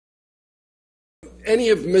any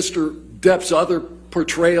of Mr. Depp's other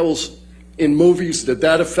portrayals in movies, did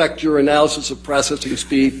that affect your analysis of processing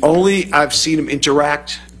speed? Only I've seen him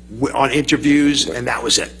interact on interviews, and that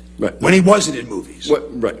was it. Right. When he wasn't in movies.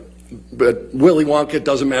 Right. But Willy Wonka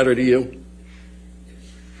doesn't matter to you?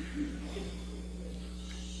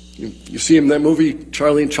 You see him in that movie,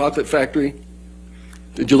 Charlie and Chocolate Factory?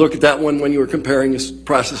 Did you look at that one when you were comparing his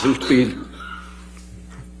processing speed?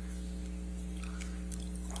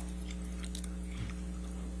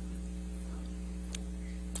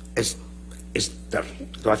 Do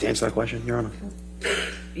I have to answer that question, Your Honor?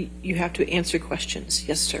 You have to answer questions.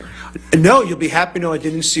 Yes, sir. No, you'll be happy to know I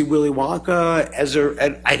didn't see Willy Wonka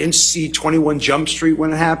I didn't see 21 Jump Street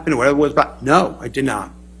when it happened, or whatever it was about. No, I did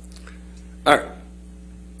not. All right.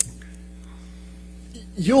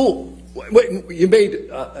 You made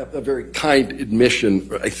a very kind admission,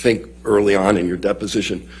 I think, early on in your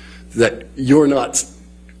deposition, that you're not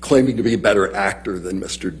claiming to be a better actor than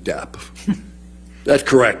Mr. Depp. That's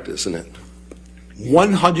correct, isn't it?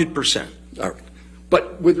 100%. All right.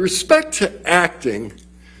 But with respect to acting,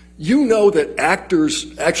 you know that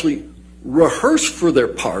actors actually rehearse for their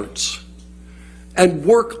parts and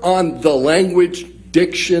work on the language,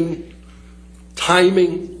 diction,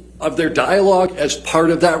 timing of their dialogue as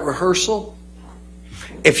part of that rehearsal?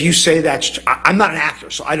 If you say that's, I'm not an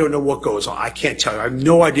actor, so I don't know what goes on. I can't tell you. I have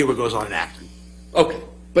no idea what goes on in acting. Okay,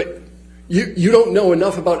 but you don't know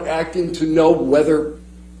enough about acting to know whether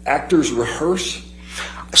actors rehearse?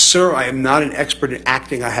 Sir, I am not an expert in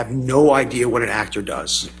acting. I have no idea what an actor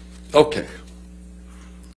does. Okay.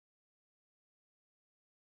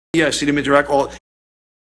 Yeah, I see them interact all.